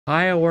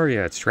Hi, how are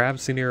ya? It's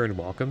Traviseen here, and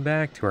welcome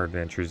back to our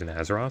adventures in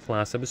Azeroth.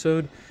 Last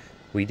episode,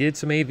 we did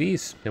some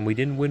AVs, and we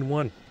didn't win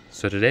one.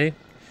 So today,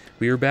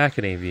 we are back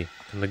in AV,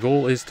 and the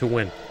goal is to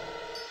win.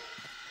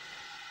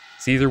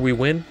 It's either we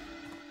win,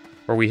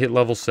 or we hit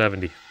level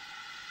 70.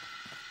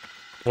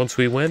 Once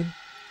we win,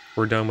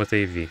 we're done with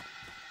AV.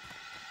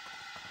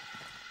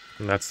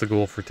 And that's the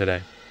goal for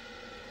today.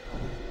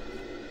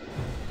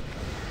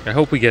 I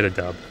hope we get a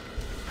dub.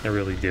 I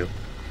really do.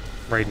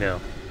 Right now.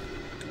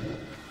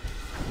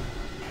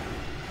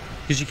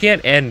 Because you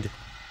can't end,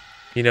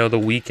 you know, the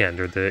weekend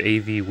or the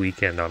AV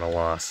weekend on a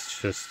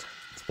loss. It's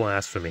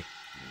blasphemy.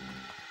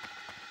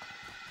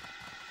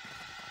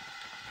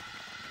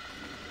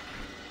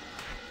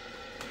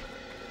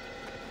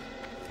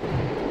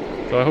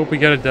 So I hope we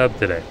get a dub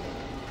today.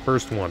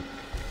 First one.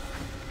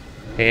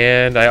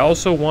 And I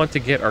also want to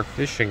get our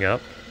fishing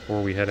up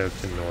before we head out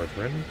to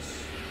Northrend.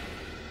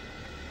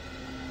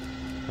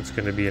 That's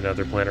going to be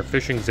another plan. Our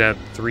fishing's at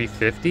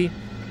 350.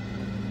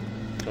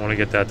 I want to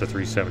get that to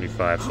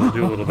 375, so we'll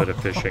do a little bit of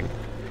fishing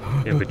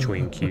in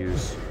between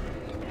queues.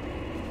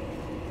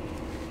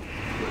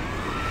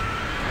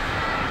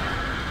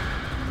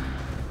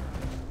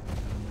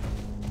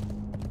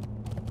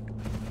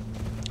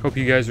 Hope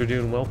you guys are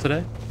doing well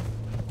today.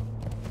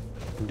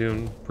 I'm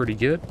doing pretty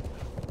good.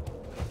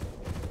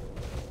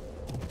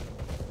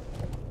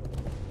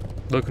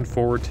 Looking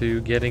forward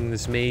to getting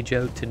this mage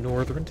out to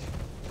Northrend.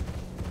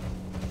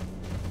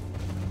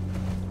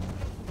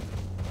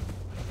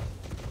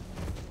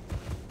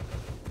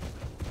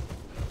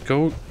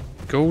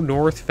 Go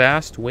north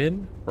fast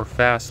win or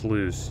fast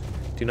lose.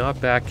 Do not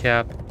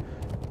backcap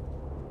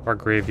our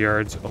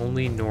graveyards,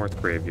 only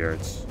north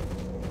graveyards.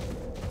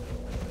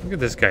 Look at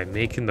this guy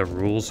making the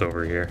rules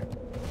over here.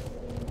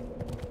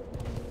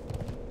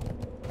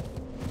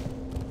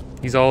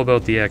 He's all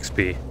about the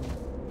XP.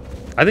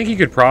 I think you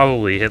could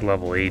probably hit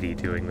level 80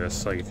 doing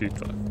this. Like if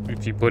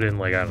you put in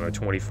like, I don't know,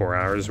 24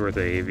 hours worth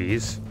of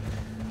AVs.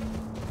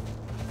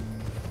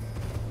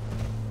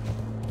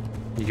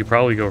 You could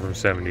probably go from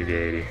 70 to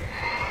 80.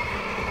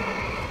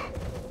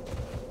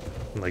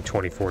 In like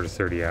 24 to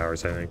 30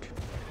 hours, I think.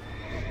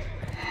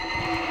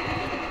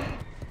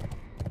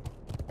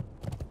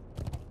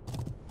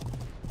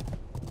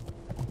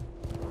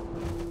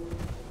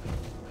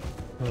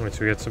 Alright,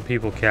 so we got some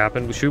people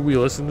capping. Should we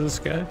listen to this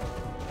guy?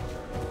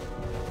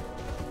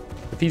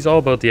 If he's all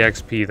about the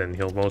XP, then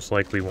he'll most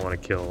likely want to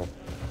kill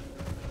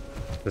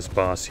this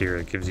boss here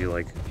that gives you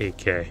like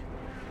 8k.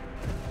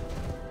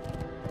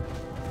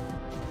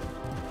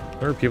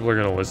 Or people are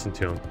gonna listen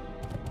to him.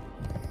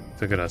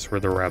 Look at us, we're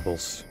the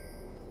rebels.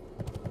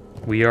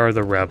 We are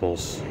the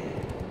rebels.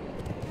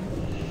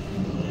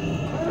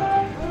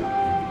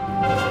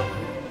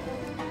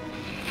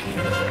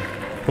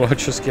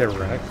 Watch us get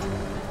wrecked.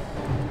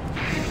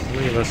 How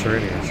many of us are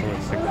in here? So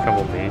it's like a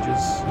couple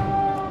mages.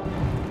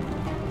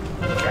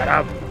 Get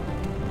up!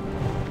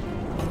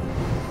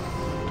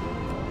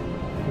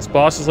 This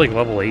boss is like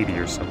level 80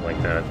 or something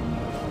like that.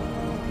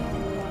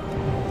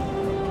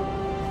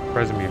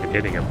 Surprised I'm even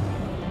hitting him.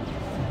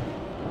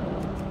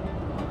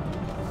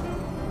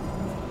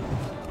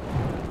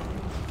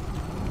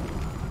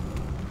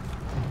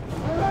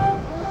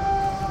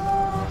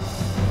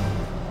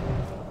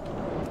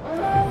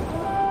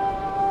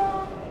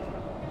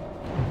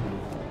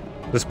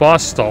 This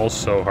boss stalls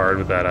so hard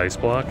with that ice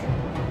block. I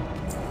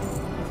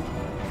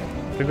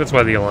think that's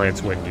why the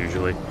Alliance win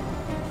usually.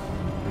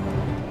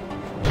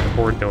 The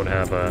Horde don't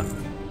have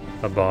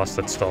a boss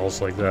that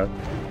stalls like that.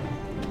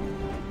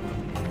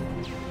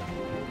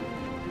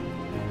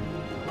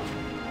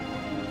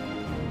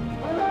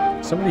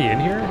 Somebody in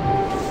here?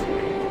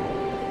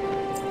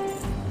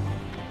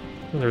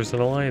 Oh, there's an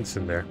Alliance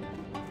in there.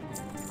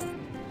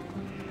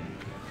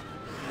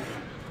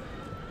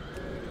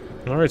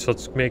 Alright, so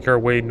let's make our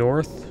way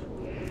north.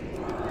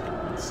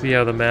 See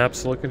how the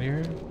map's looking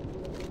here.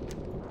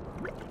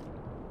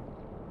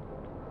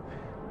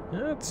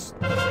 Yeah, it's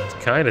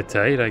kind of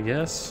tight, I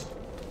guess.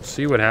 We'll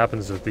see what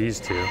happens with these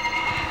two.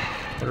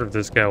 I wonder if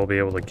this guy will be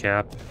able to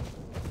cap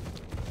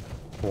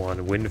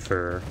one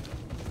Windfarer.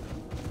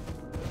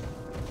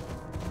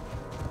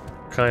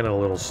 Kind of a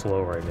little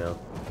slow right now.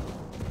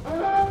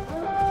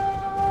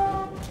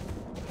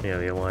 Yeah,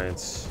 the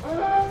Alliance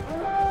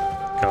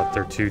got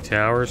their 2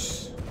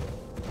 towers.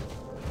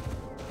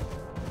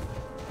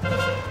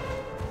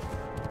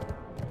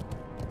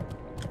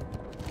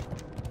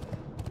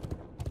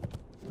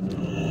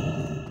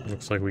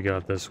 Looks like we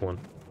got this one.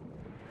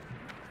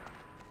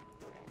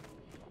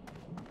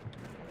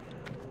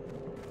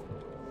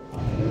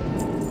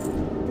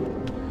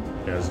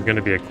 Yeah, this is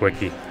gonna be a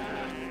quickie.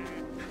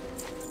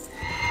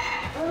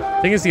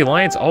 Thing is, the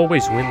Alliance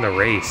always win the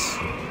race.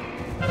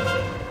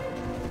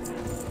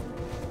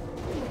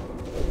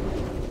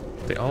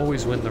 They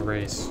always win the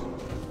race.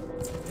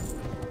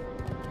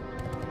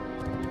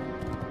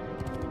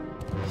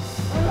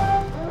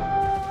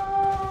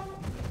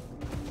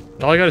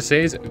 All I gotta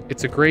say is,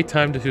 it's a great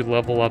time to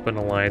level up an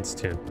Alliance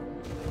toon.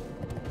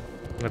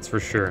 That's for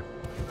sure.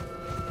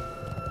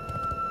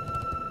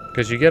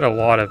 Because you get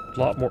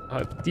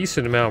a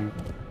decent amount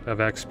of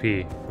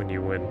XP when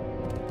you win.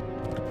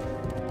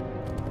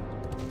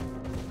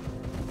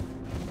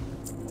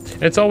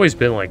 And it's always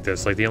been like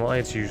this. Like, the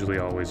Alliance usually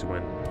always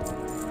win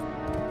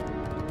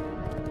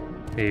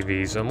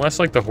AVs. Unless,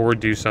 like, the Horde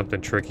do something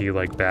tricky,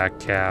 like back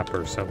cap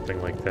or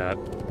something like that.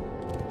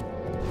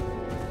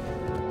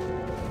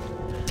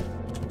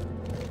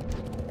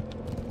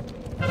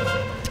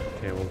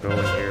 Okay, we'll go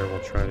in here. We'll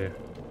try to...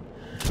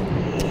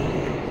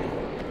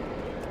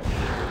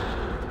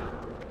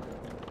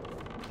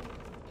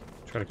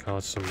 try to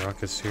cause some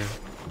ruckus here.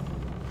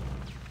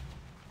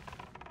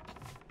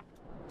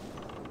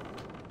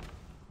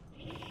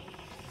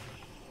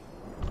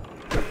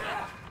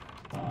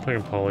 I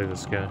can poly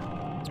this guy.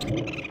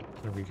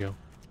 There we go.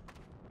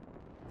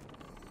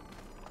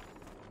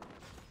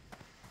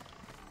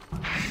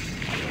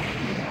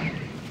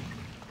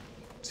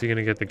 Is he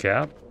gonna get the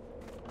cap?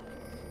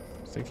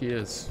 I think he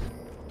is.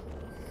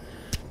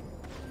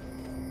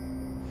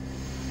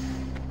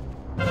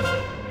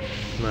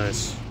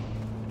 Nice.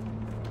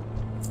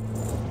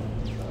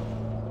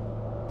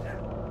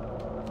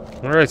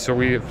 Alright, so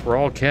we're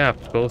all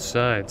capped, both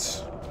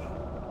sides.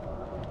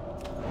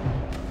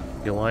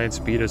 The Alliance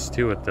beat us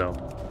to it, though.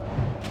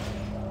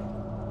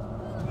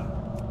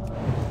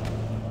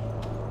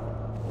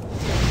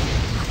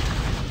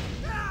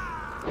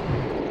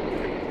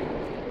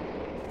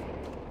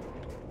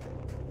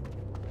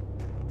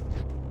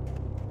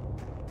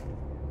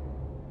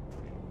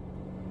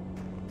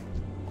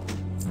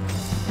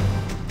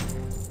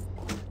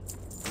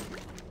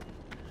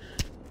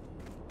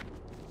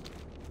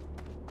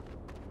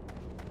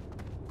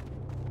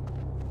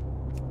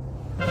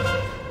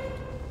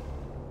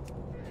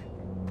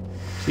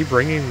 Is he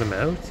bringing them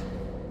out?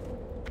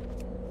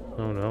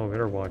 Oh no,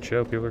 better watch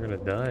out. People are gonna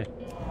die.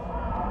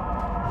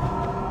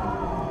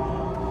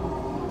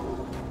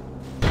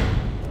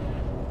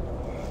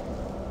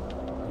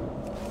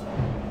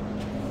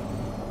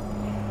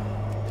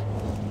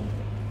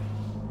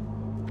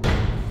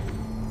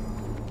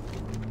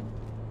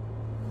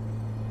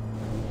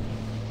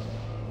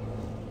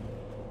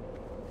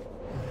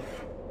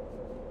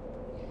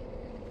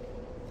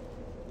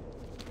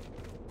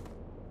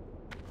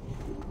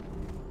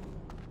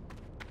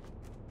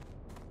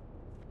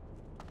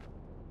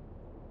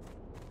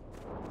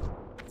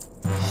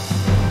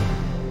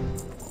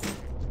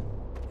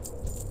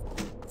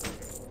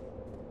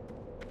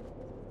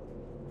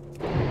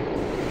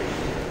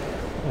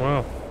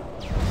 Wow.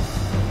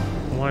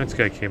 The Alliance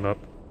guy came up.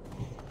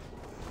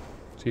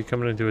 Is he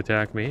coming in to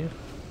attack me?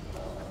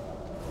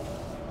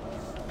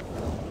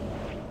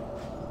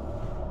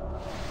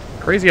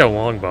 Crazy how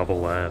long bubble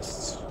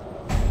lasts.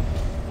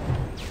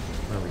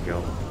 There we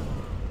go.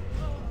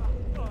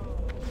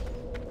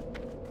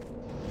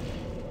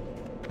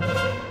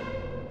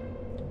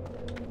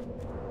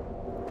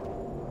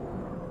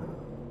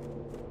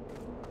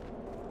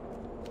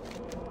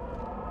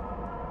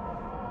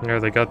 There,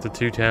 they got the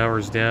 2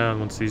 towers down.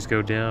 Once these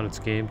go down, it's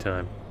game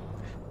time.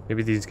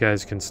 Maybe these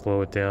guys can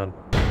slow it down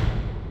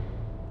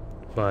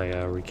by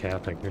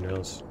recapping. Who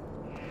knows?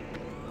 I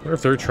wonder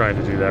if they're trying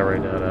to do that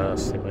right now to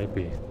us. They might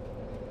be.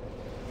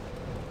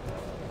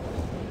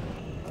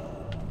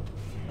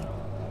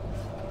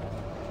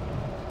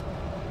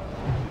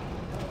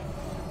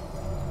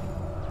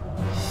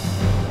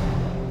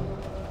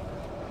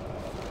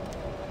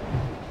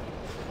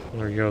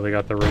 There you go. They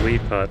got the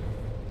relief hut.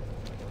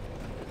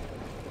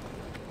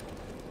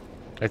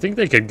 I think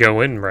they could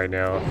go in right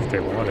now if they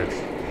wanted. I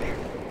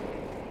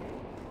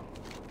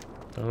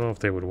don't know if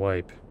they would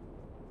wipe.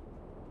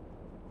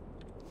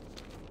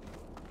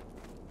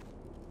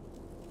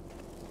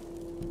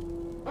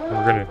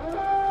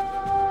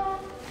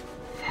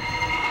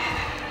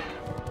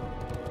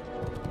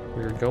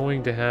 We're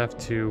going to have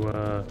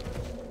to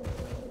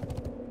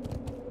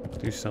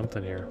do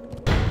something here.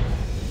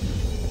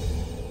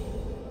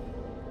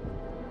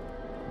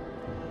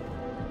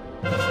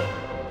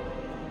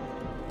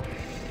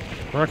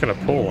 We're not gonna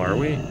pull, are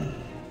we?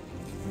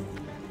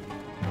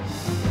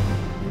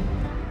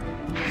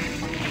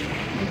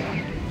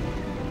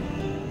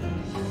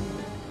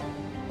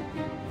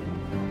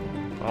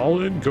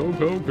 All in, go,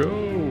 go,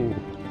 go!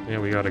 Yeah,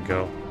 we gotta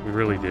go. We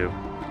really do.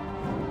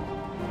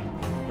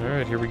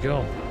 Alright, here we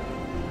go.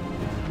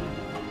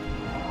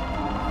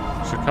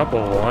 There's a couple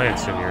of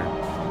Alliance in here.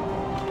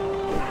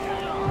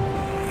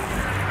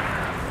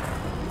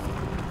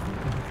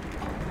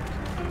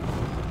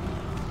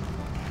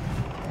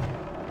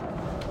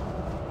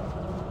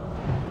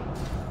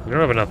 We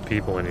don't have enough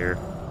people in here. I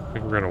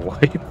think we're gonna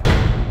wipe. I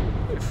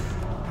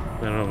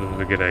don't know if this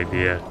is a good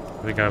idea.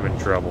 I think I'm in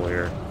trouble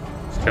here.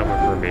 He's coming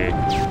for me.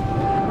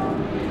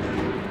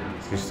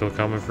 Is he still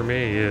coming for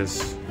me? He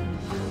is.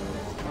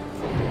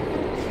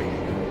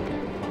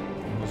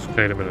 Let's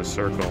kite him in a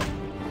circle.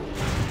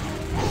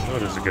 Oh,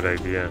 this is a good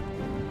idea.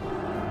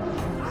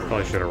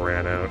 Probably should have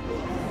ran out.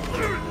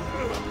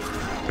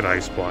 Good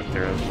ice block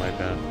there, that's my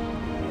bad.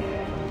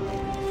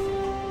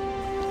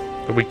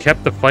 But we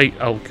kept the fight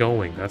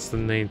outgoing. That's the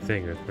main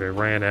thing. If they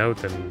ran out,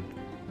 then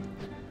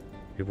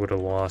we would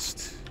have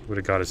lost, would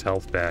have got his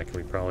health back, and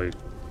we probably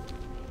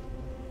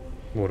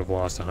would have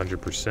lost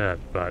 100%,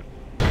 but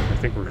I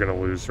think we're going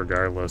to lose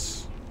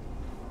regardless.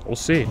 We'll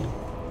see.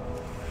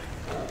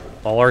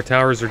 All our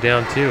towers are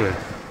down too. It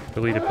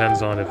really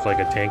depends on if like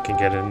a tank can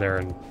get in there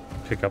and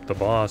pick up the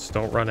boss.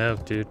 Don't run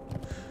out, dude.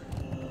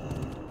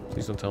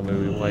 Please don't tell me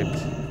we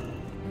wiped.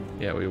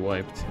 Yeah, we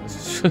wiped.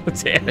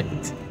 Damn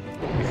it.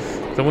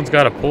 Someone's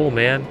got a pull,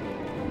 man.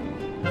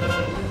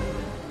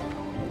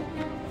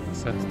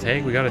 Is that the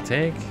tank? We got a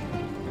tank?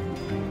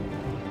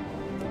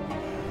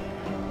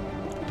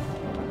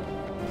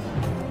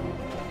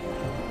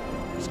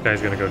 This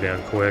guy's gonna go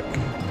down quick.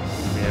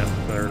 Yeah,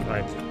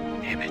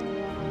 damn it.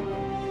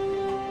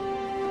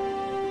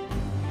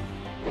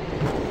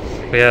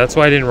 But yeah, that's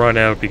why I didn't run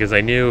out, because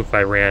I knew if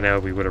I ran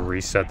out we would have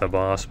reset the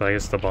boss, but I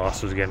guess the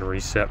boss was getting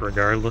reset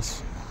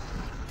regardless.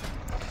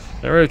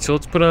 Alright, so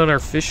let's put on our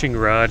fishing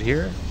rod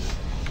here.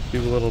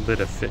 Do a little bit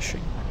of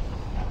fishing.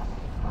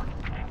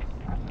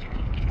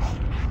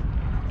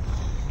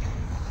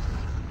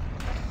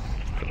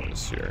 Put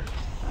this here.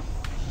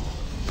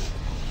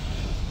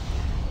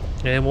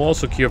 And we'll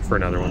also queue up for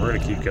another one. We're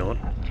gonna keep going.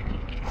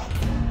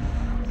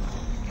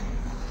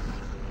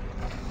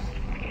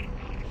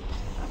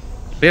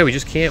 But yeah, we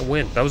just can't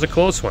win. That was a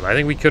close one. I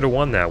think we could have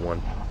won that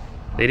one.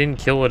 They didn't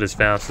kill it as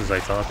fast as I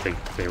thought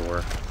they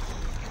were.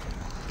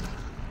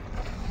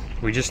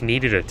 We just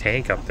needed a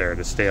tank up there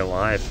to stay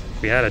alive.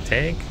 If we had a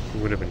tank,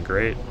 it would have been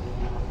great.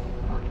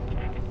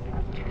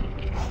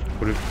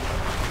 Would have...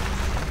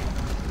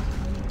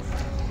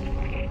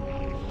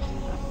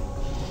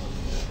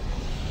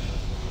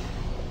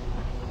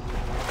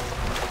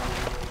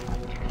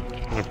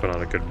 I'm gonna put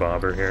on a good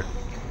bobber here. Do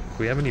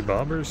we have any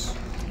bobbers?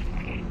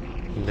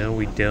 No,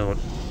 we don't.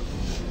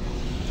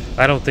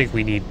 I don't think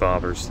we need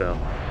bobbers, though.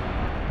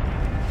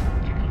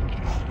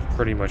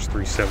 Pretty much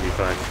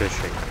 375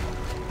 fishing.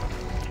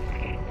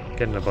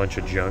 Getting a bunch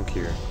of junk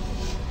here.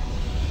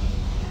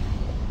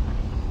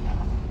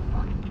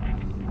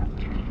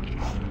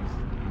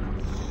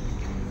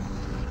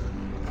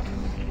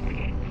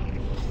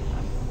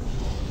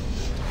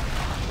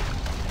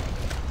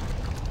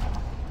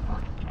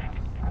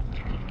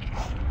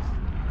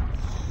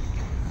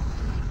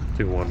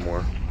 Do one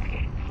more.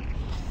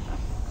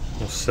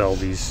 We'll sell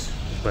these,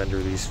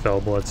 render these fell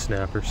blood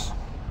snappers.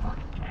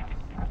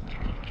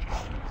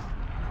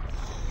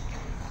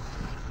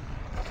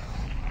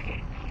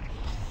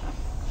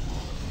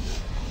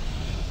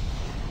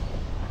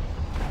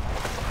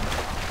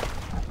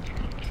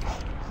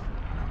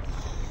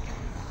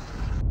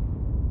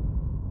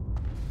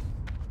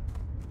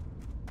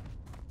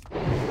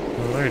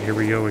 Alright, here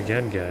we go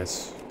again,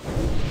 guys.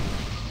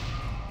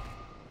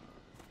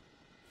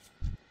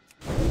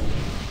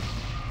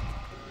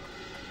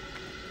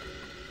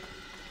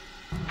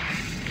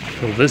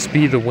 Will this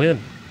be the win?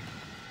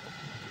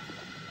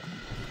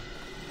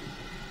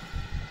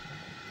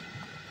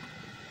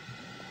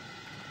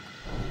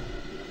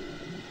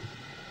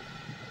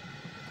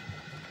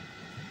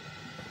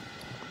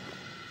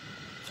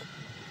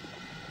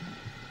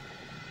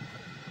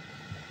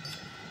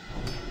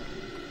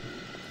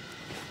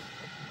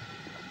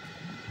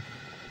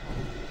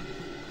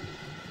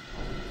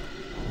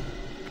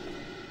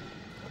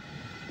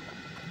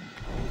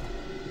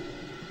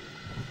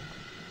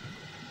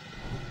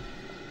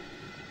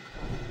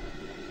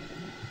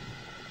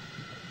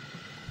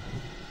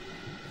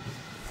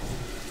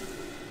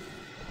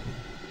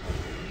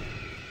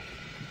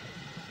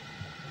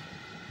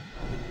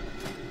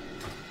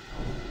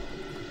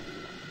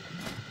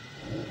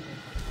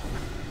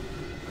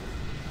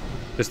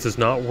 This does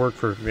not work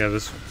for, yeah,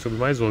 this, so we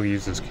might as well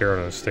use this carrot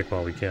on a stick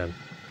while we can.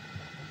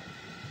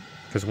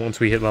 Because once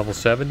we hit level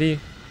 70,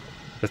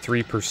 the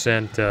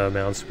 3%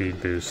 mount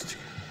speed boost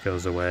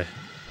goes away.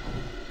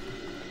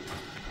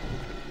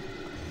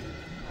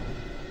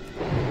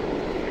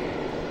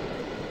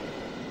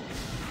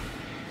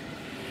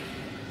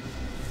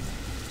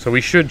 So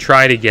we should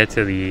try to get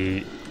to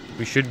the,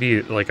 we should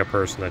be like a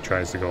person that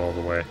tries to go all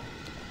the way.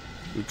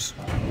 Oops.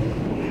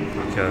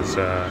 Because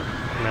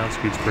mount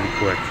speed's pretty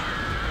quick.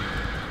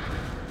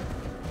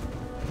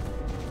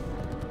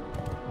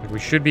 We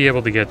should be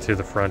able to get to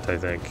the front, I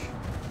think.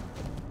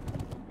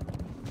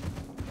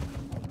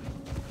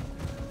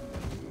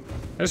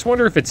 I just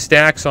wonder if it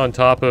stacks on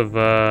top of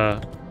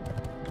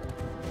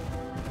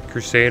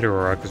Crusader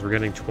Aura, because we're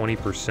getting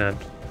 20%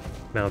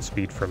 mount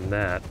speed from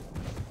that.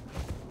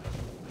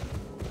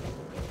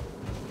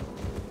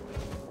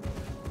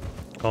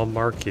 I'll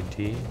mark it,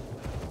 D.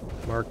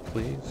 Mark,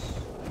 please.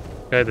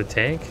 Guy the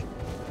tank?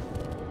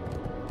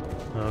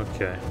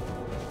 Okay.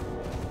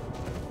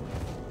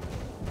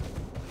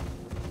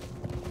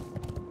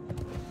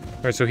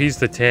 Alright, so he's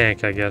the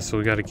tank, I guess, so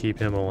we gotta keep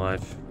him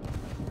alive.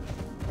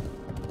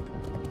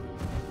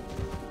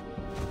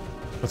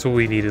 That's what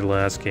we needed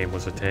last game,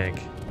 was a tank.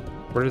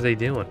 What are they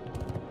doing?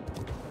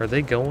 Are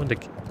they going to...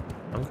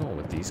 I'm going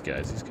with these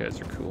guys. These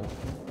guys are cool.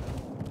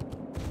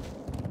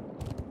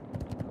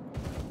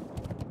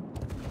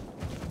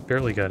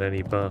 Barely got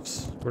any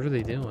buffs. What are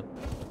they doing?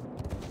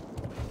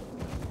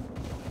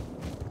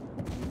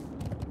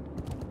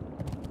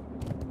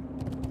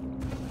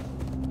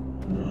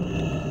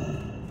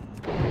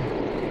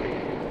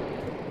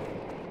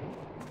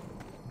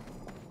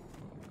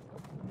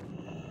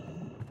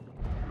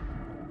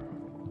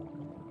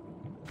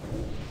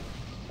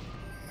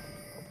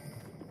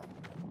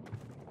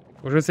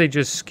 What if they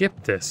just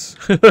skip this?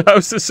 How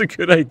is this a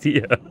good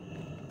idea?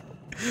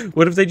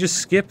 What if they just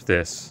skip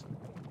this?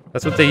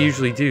 That's what they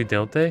usually do,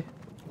 don't they?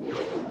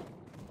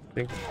 I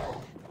think.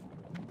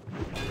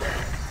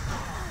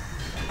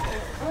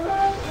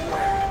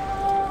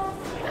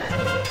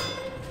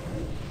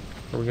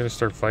 Are we gonna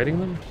start fighting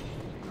them?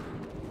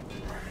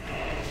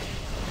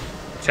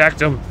 Attacked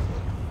them!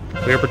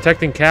 We are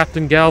protecting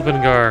Captain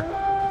Galvangar.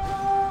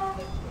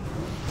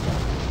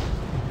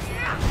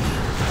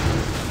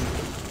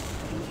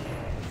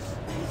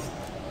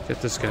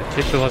 Get this guy.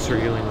 Take the lesser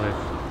healing life.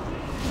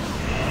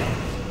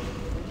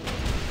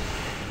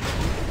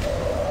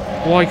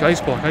 Oh, like ice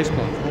block, ice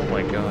block. Oh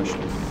my gosh.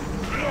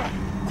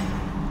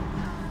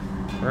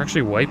 We're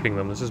actually wiping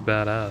them. This is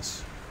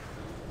badass.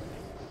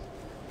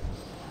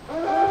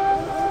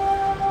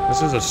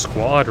 This is a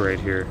squad right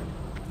here.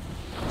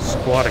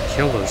 Squad of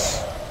killers.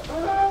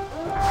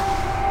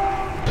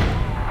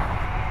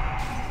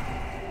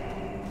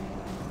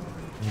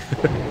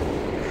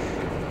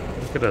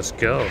 Look at us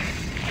go.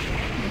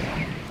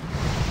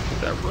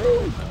 That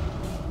road.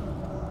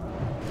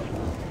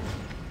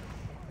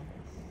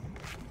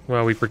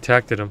 Well, we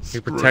protected him. We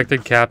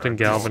protected Captain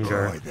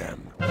Galvangar.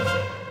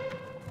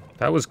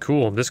 That was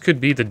cool. This could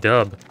be the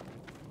dub.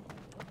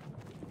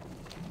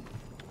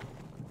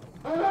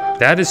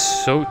 That is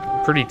so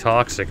pretty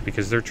toxic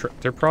because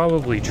they're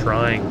probably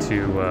trying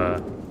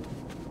to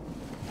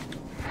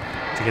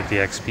get the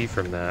XP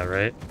from that,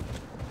 right?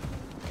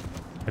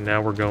 And now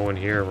we're going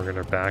here. We're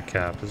gonna back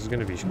cap. This is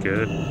gonna be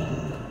good.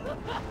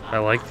 I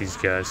like these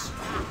guys.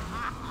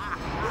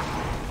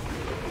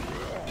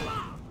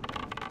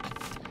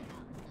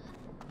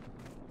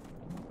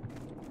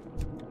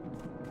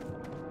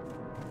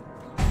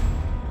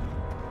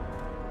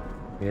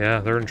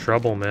 Yeah, they're in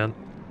trouble, man.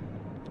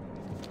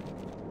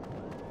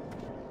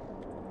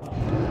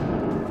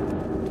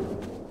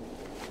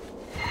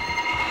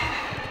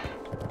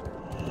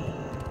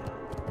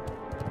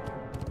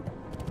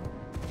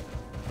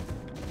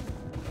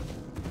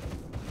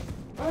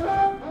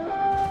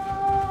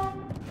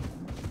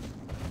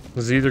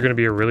 This is either going to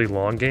be a really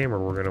long game or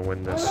we're going to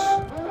win this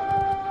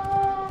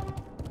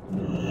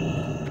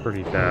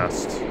pretty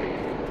fast.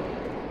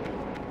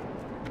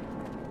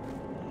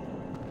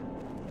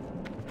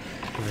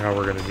 I wonder how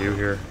we're going to do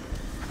here.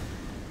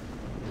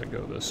 I'm going to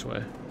go this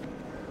way.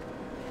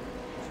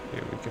 See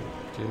what we can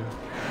do.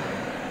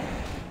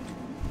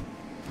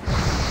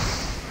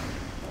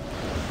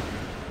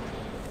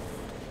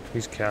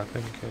 He's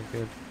capping. Okay,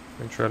 good. I'm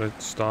going to try to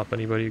stop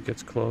anybody who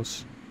gets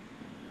close.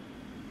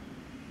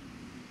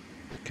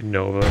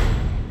 Nova.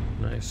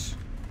 Nice.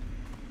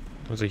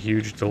 That was a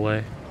huge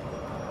delay.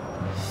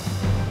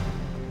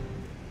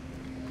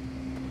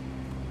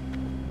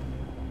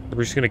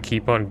 We're just gonna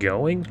keep on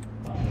going?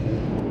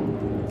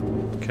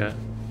 Okay.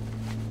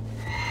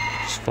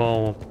 Just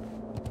follow.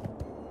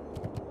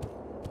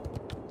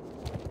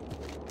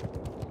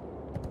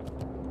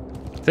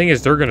 The thing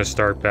is, they're gonna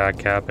start back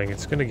capping.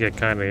 It's gonna get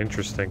kind of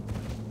interesting.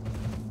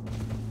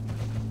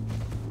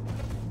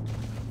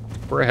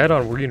 We're ahead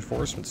on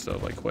reinforcements though,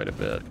 by quite a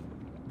bit.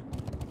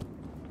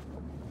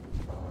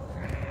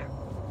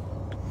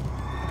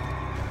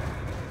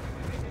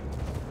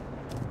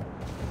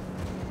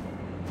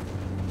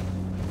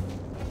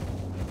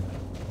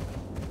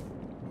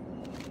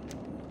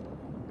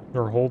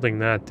 We're holding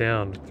that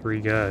down.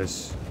 3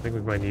 guys. I think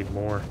we might need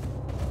more.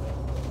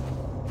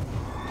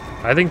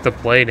 I think the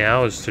play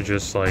now is to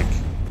just, like,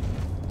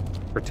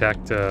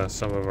 protect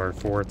some of our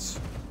forts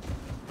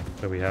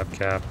that we have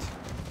capped.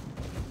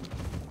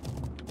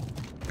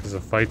 Because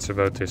the fight's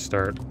about to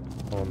start.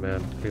 Oh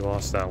man, we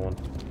lost that one.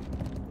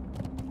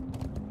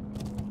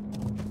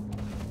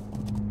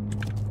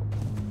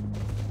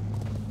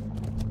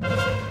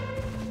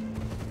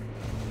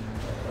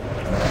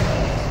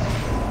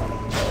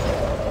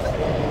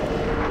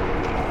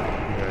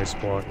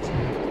 Blocked.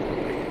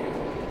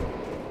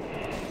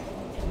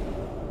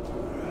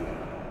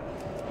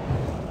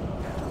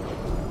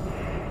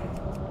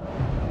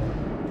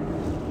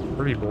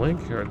 Pretty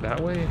blink or that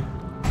way?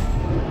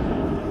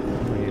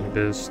 We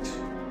invest.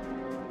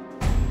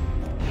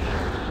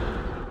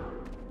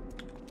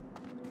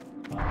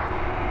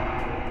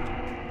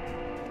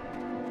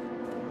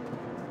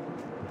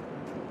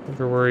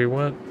 Wonder where he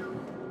went.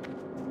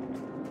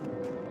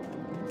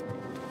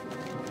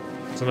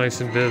 It's a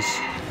nice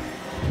invis.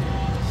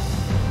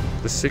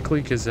 The Sickly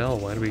Gazelle,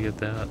 why do we get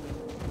that?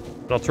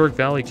 Valtorque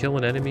Valley, kill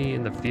an enemy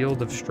in the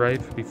field of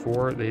strife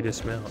before they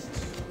dismount.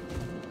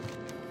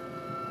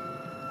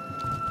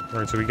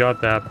 Alright, so we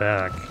got that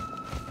back.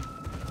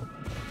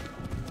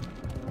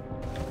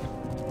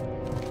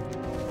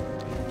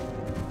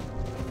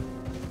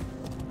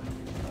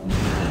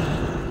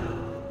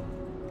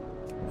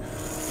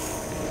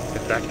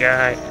 Get that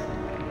guy.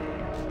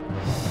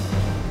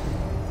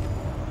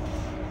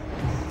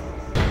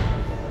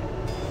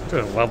 A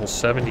level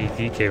 70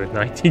 DK with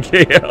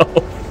 19k health.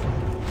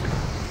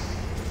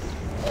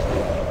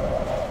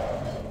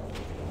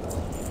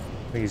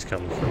 I think he's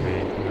coming for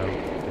me. No,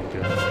 they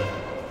didn't.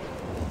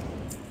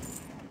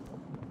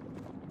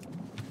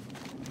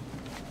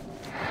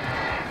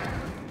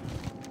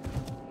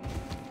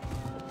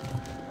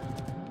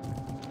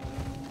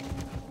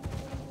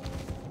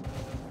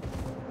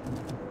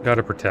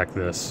 Gotta protect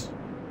this.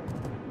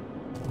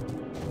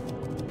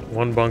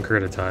 One bunker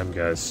at a time,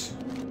 guys.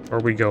 Or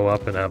we go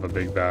up and have a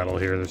big battle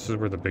here. This is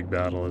where the big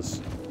battle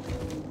is.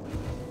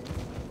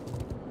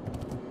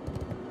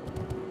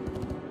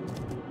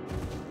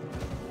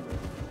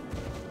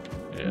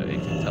 Yeah, you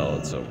can tell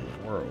it's a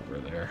war over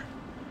there.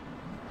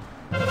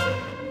 I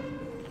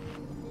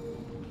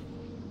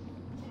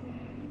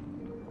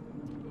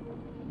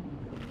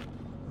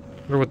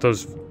wonder what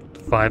those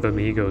 5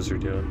 amigos are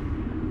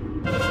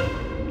doing.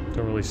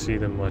 Don't really see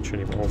them much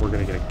anymore. We're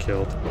gonna get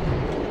killed.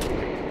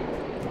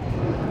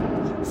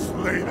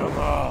 Slay them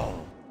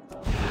all.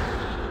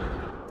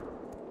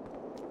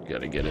 We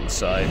gotta get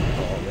inside.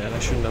 Oh man, I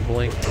shouldn't have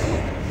blinked.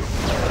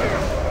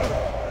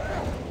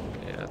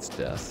 Yeah, that's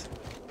death.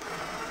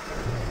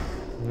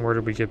 Where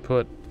did we get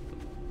put?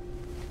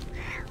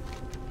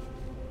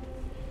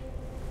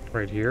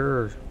 Right here?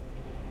 Or...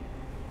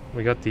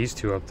 We got these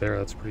 2 up there.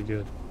 That's pretty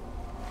good.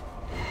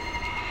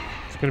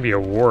 It's gonna be a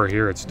war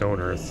here at Stone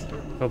Earth.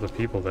 All the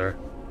people there.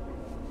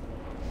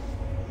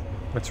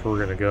 That's where we're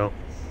gonna go.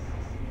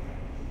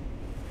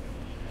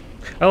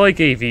 I like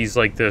AVs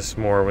like this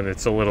more when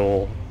it's a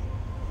little...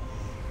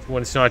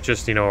 When it's not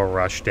just, you know, a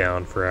rush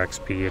down for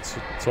XP. It's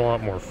a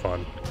lot more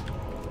fun.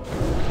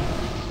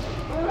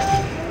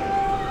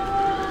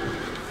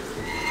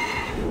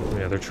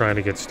 Yeah, they're trying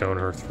to get Stone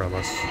Earth from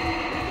us.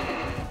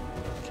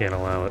 Can't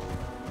allow it.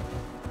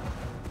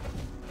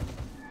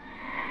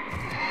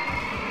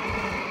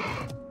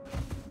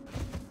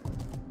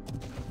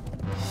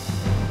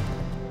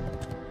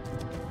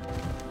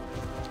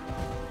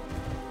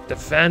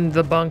 Defend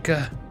the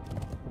bunker.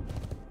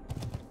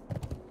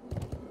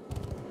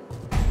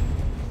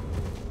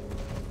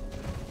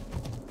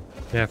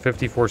 Yeah,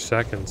 54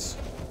 seconds.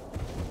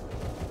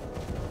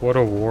 What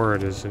a war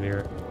it is in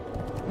here.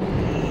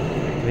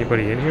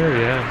 Anybody in here?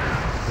 Yeah,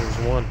 there's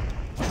one.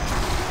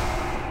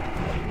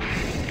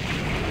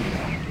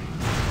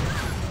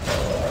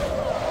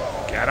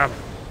 Get him.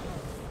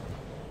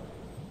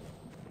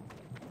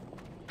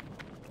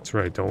 That's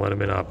right, don't let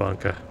him in our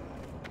bunker.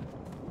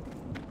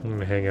 I'm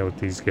gonna hang out with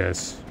these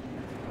guys.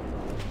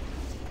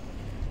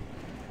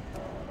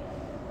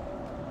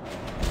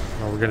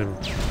 Oh, we're gonna...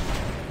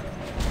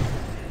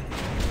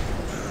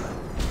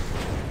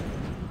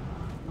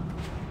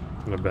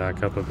 I'm gonna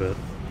back up a bit.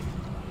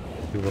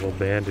 Do a little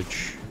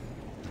bandage.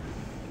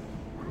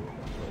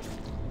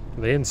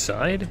 Are they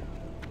inside?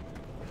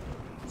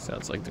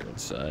 Sounds like they're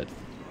inside.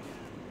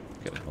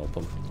 Gotta help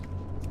them.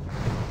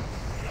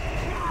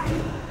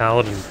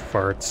 Paladin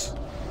farts.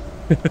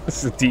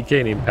 This is a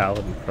DK named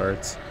Paladin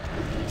Farts.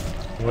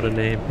 What a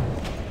name.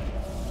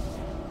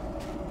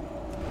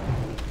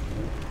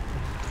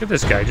 Look at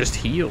this guy, just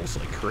heals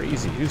like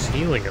crazy. Who's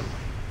healing him?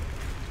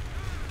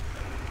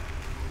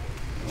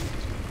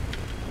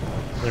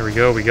 There we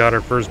go, we got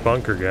our first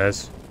bunker,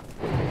 guys.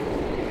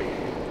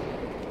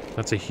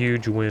 That's a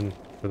huge win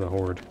for the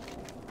Horde.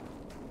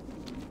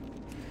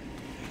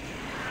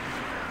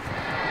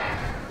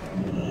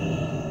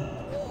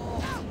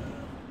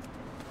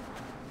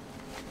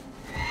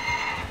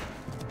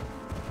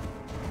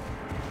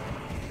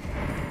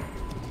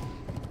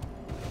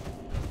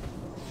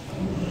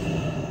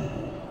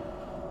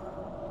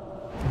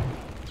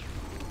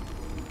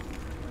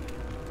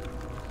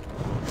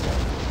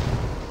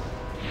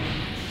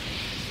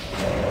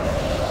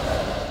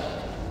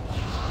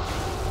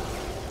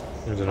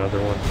 There's another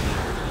one.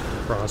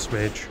 Frost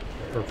Mage.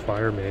 Or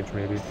Fire Mage,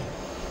 maybe.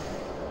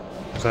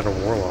 Is that a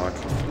Warlock?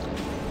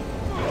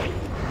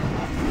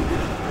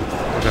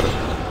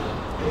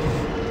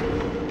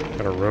 I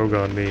got a rogue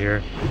on me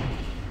here.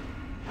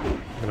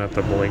 I'm gonna have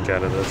to blink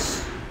out of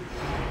this.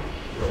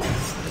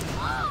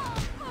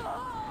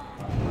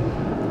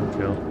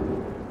 Kill.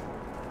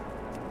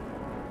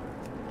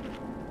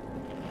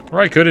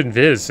 Or I could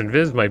invis.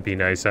 Invis might be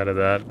nice out of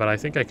that, but I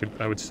think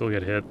I would still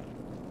get hit.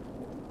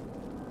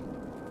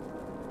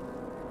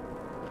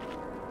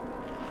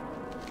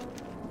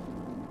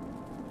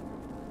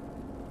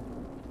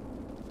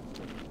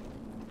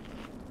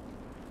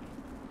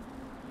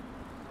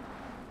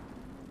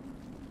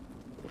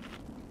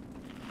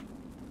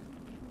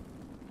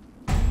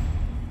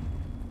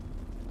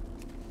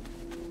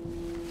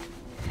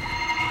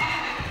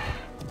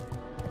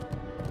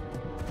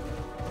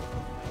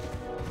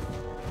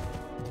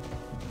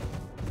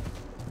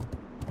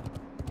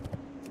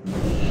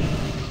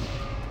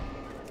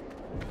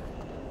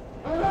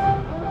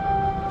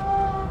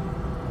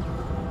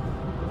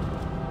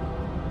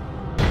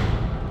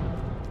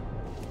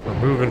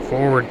 Moving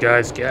forward,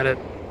 guys, get it.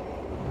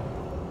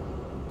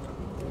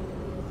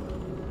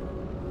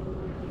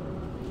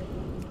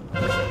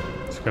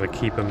 Just gotta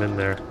keep him in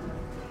there.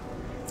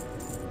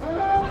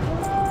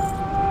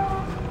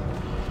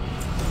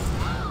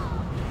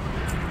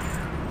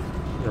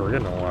 Yeah, we're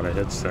getting a lot of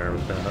hits there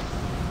with that. I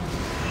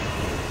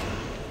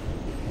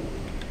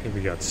think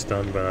we got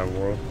stunned by that I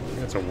think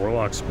that's a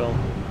Warlock spell.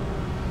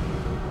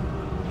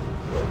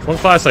 One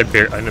class I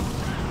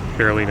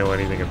barely know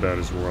anything about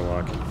is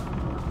Warlock.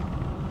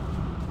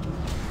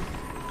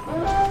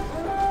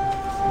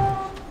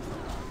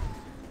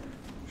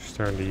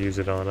 Starting to use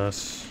it on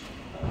us.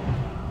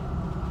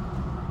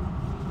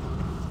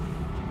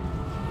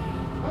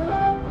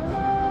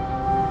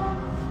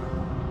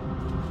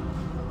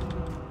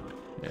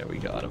 Yeah, we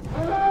got him.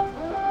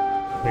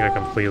 I think I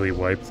completely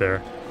wiped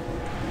there.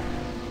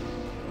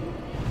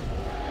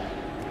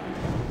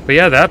 But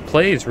yeah, that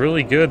play is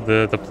really good.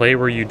 The play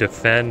where you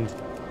defend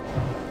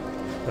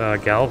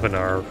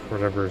Galvanar, or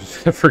whatever,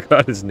 I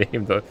forgot his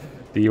name,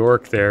 the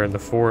orc there in the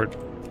fort.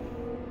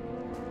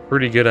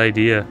 Pretty good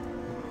idea.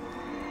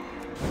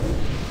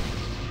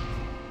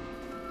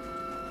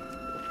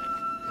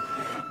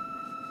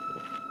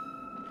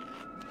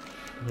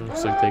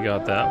 Looks like they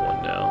got that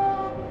one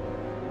now.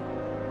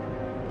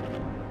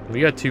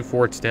 We got 2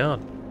 forts down.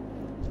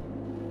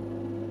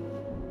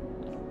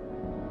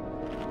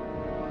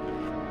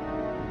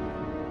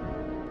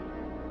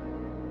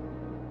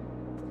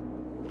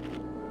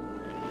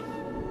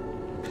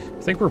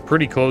 I think we're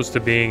pretty close to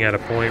being at a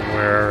point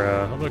where,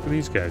 oh, look at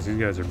these guys. These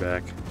guys are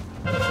back.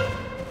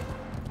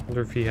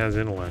 Wonder if he has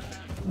intellect.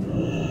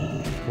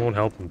 Won't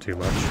help him too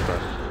much, but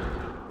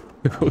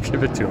we'll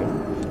give it to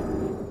him.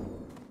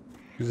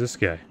 Who's this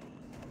guy?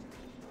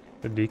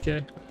 A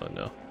DK? Oh,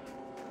 no.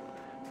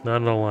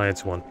 Not an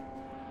Alliance one.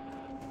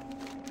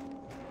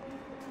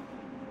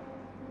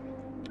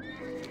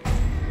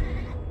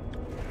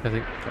 I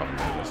think... Oh,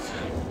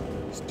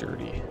 no, it's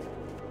dirty.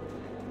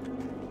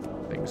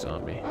 Things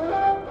on me.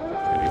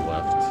 Maybe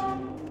left.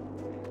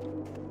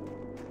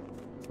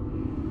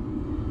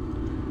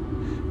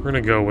 We're gonna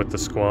go with the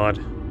squad.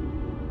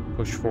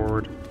 Push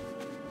forward.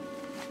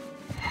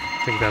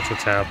 I think that's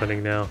what's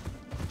happening now.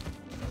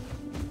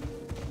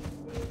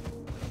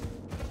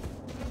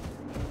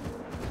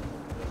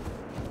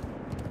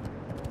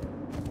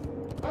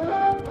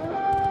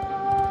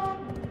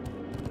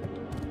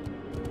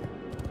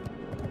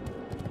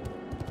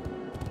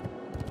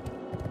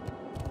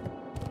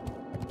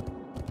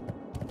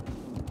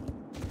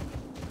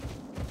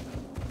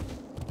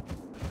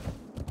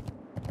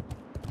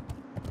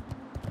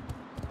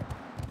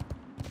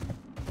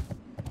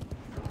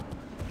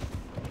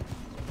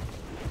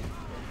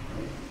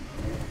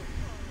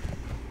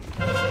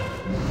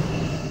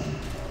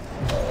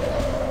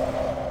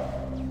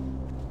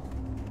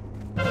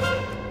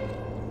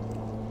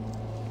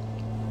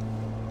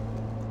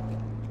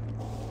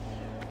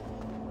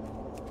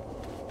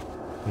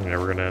 Yeah,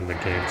 we're gonna end the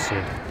game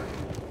soon.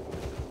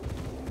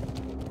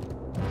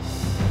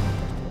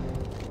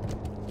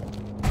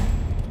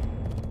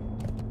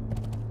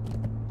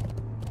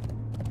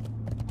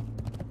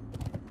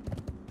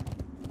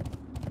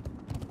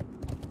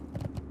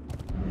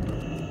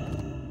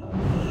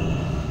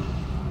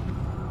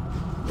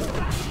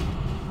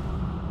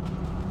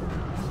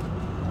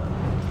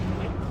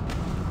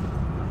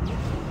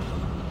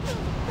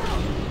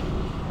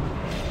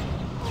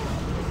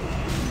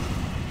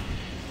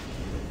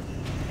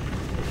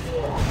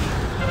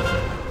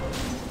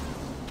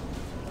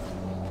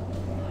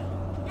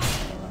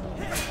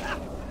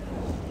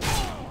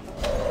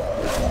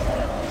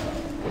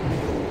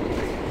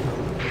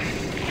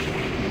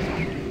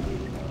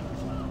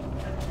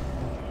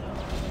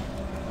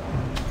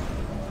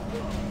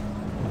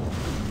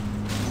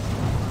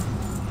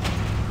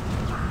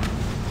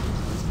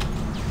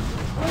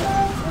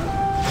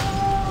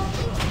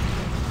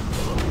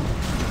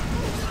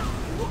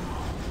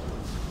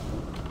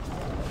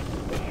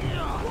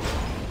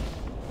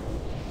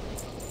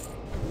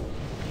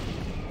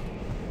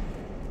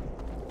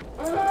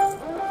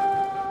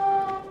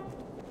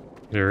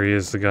 There he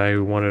is, the guy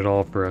who won it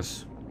all for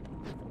us.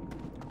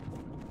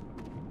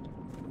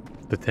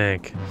 The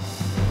tank.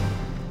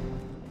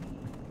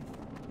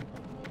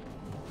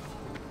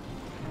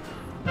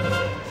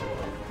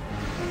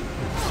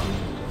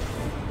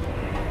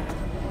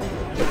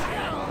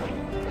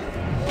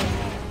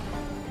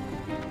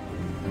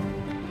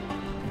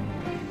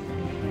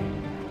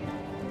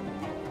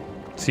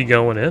 Is he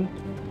going in?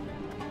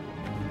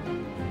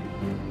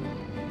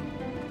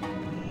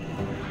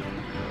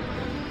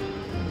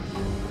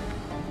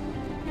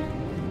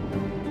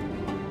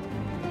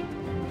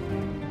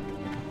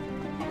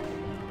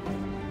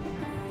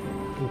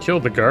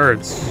 Killed the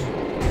guards. I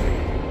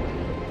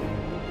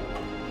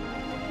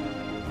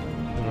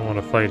don't want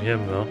to fight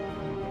him though.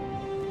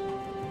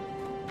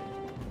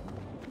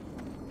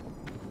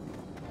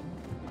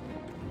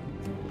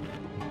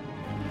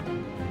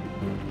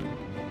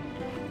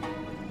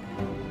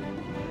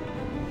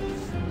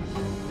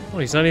 Oh,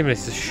 he's not even a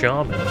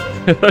shaman.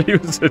 I thought he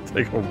was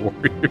like a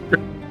warrior.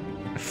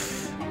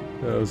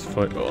 That was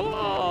fun.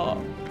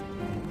 Oh!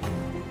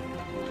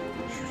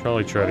 Should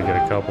probably try to get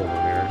a couple of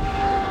them here.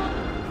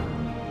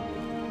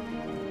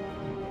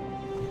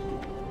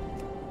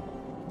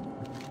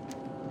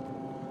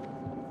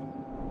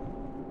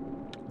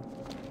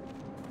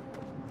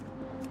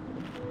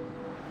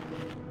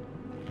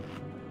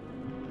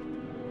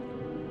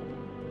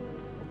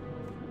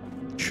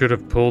 Should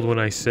have pulled when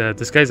I said.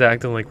 This guy's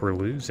acting like we're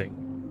losing.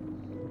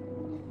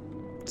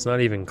 It's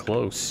not even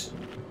close.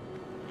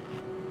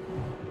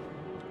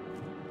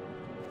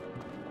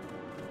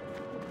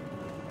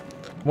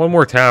 One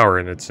more tower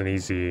and it's an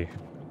easy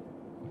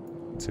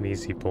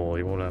pull.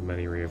 You won't have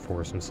many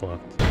reinforcements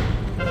left.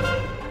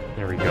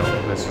 There we go.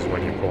 This is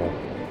when you pull.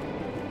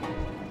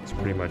 It's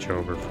pretty much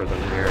over for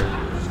them here.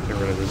 Just get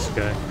rid of this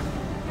guy.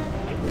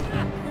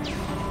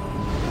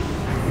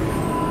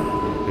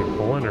 They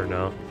pulling or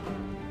no?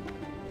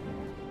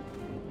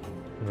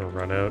 I'm gonna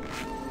run out.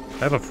 I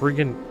have a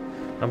friggin'...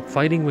 I'm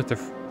fighting with the...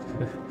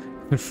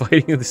 I've been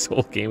fighting this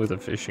whole game with a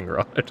fishing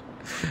rod.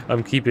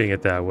 I'm keeping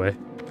it that way.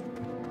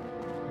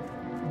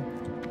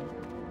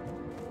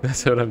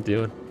 That's what I'm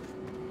doing.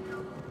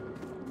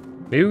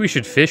 Maybe we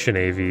should fish in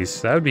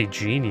AVs. That would be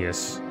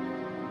genius.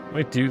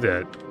 Might do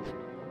that.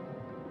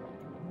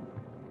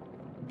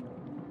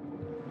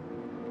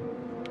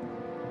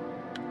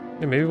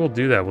 Yeah, maybe we'll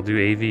do that. We'll do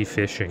AV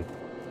fishing.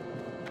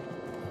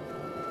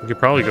 We could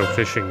probably go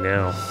fishing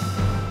now.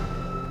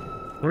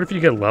 I wonder if you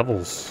get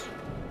levels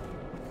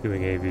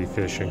doing AV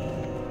fishing.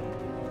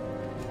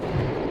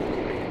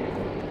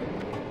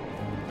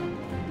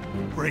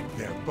 Break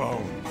their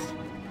bones.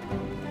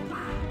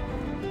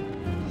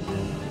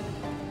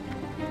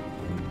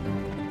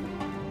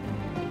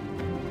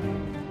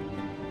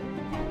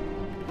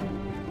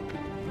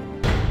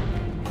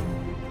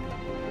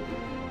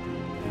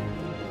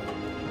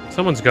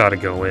 Someone's got to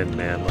go in,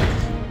 man.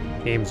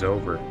 Like, game's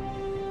over.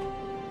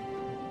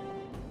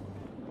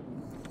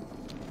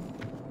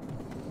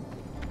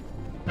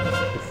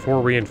 With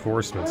 4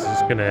 reinforcements, this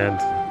is gonna end.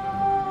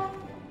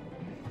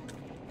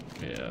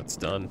 Yeah, it's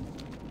done.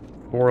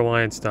 4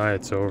 alliance die,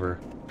 it's over.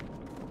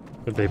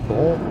 Did they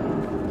pull?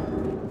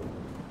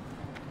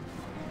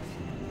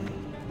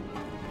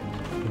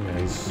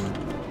 Nice.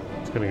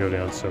 It's gonna go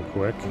down so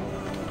quick.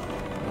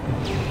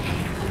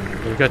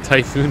 We got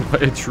typhooned by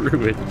a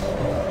druid.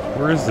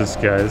 Where is this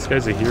guy? This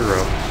guy's a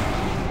hero.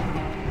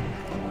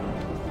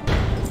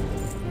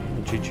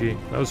 GG.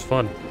 That was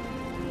fun.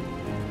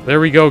 There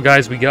we go,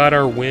 guys. We got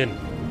our win.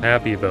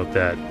 Happy about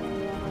that.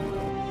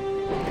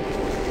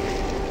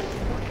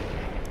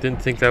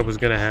 Didn't think that was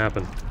going to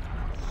happen.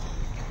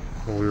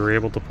 But we were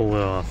able to pull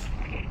it off.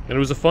 And it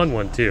was a fun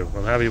one, too.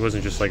 I'm happy it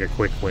wasn't just like a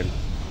quick win.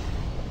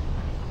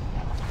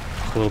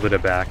 Just a little bit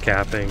of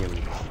backcapping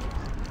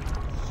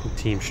and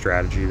team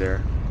strategy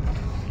there.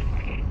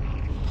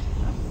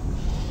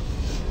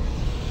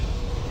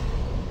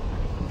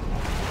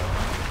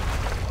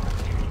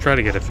 Try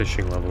to get a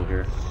fishing level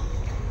here.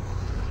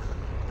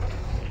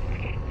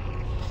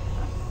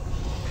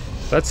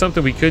 That's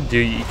something we could do.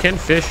 You can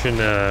fish in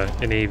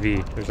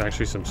AV. There's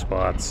actually some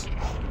spots.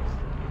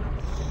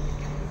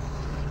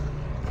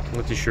 I'm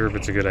not too sure if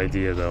it's a good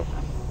idea, though.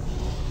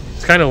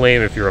 It's kind of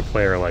lame if you're a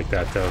player like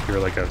that, though. If you're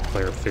like a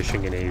player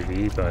fishing in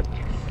AV, but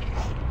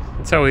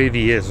that's how AV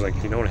is.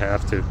 Like, you don't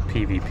have to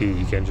PvP.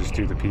 You can just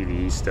do the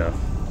PvE stuff.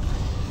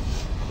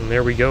 And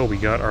there we go. We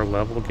got our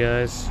level,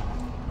 guys.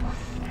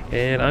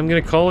 And I'm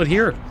going to call it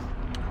here.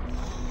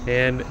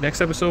 And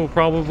next episode, we'll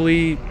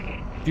probably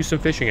do some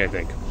fishing, I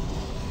think.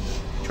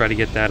 Try to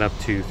get that up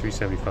to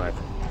 375.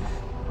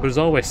 But as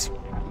always,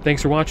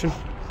 thanks for watching.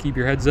 Keep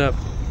your heads up.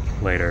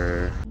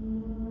 Later.